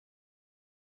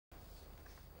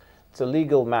to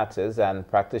legal matters, and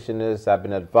practitioners have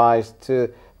been advised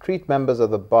to treat members of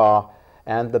the bar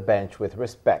and the bench with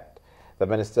respect. The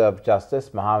Minister of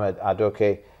Justice, Mohammed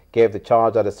Adoke, gave the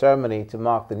charge at a ceremony to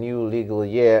mark the new legal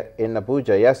year in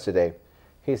Abuja yesterday.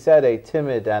 He said a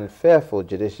timid and fearful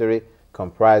judiciary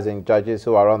comprising judges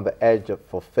who are on the edge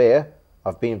for fear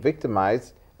of being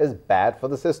victimized is bad for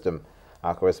the system.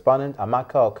 Our correspondent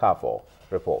Amaka Okafor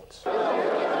reports.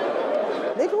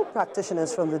 Legal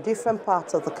practitioners from the different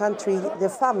parts of the country, their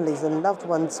families and loved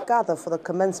ones gather for the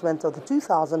commencement of the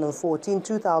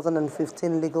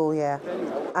 2014-2015 legal year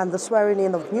and the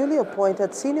swearing-in of newly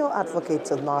appointed senior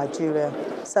advocates of Nigeria.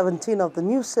 17 of the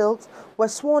new silks were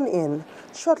sworn in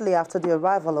shortly after the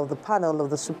arrival of the panel of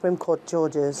the Supreme Court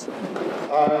judges.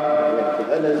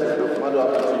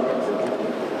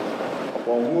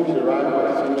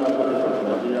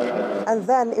 And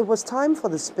then it was time for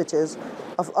the speeches.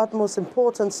 Of utmost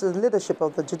importance to the leadership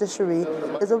of the judiciary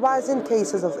is the rising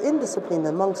cases of indiscipline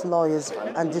amongst lawyers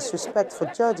and disrespect for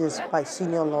judges by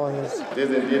senior lawyers. It is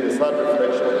indeed a sad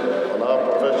reflection on our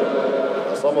profession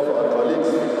that some of our colleagues,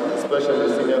 especially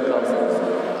senior counsels,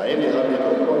 are in the habit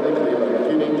of publicly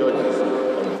imputing judges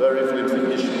on very flimsy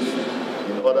issues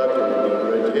in order to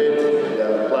ingratiate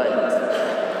their clients.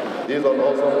 This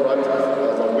unwholesome practice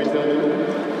has unwittingly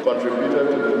contributed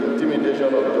to the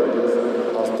intimidation of judges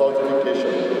and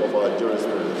stultification of our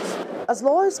jurisprudence. As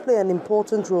lawyers play an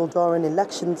important role during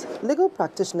elections, legal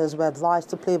practitioners were advised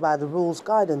to play by the rules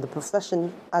guiding the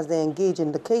profession as they engage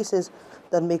in the cases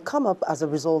that may come up as a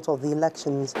result of the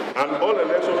elections. And all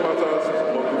election matters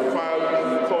must be filed in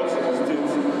the courts of the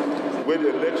states where the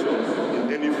elections in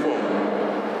any form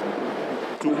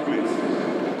took place.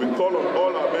 We call on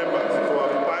all our members to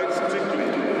abide strictly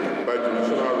by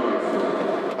judicial rules,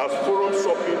 as forum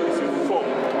shopping is a form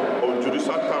of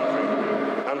judicial tampering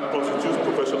and constitutes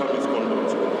professional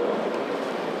misconduct.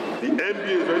 The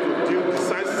NBA is ready to deal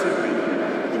decisively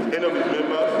with any of its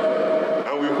members,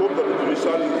 and we hope that the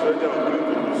judiciary is ready and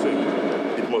willing to do so.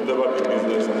 It must never be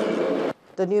business as usual.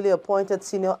 The newly appointed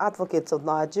senior advocates of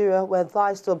Nigeria were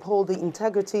advised to uphold the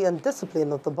integrity and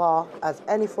discipline of the bar, as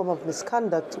any form of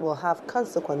misconduct will have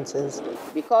consequences.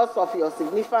 Because of your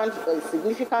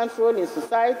significant role in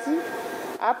society,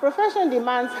 our profession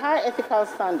demands high ethical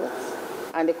standards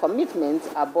and a commitment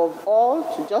above all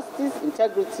to justice,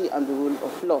 integrity and the rule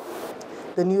of law.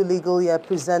 The new legal year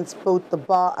presents both the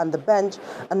bar and the bench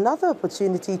another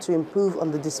opportunity to improve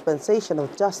on the dispensation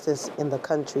of justice in the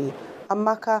country.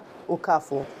 Amaka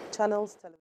Okafor, Channels Television.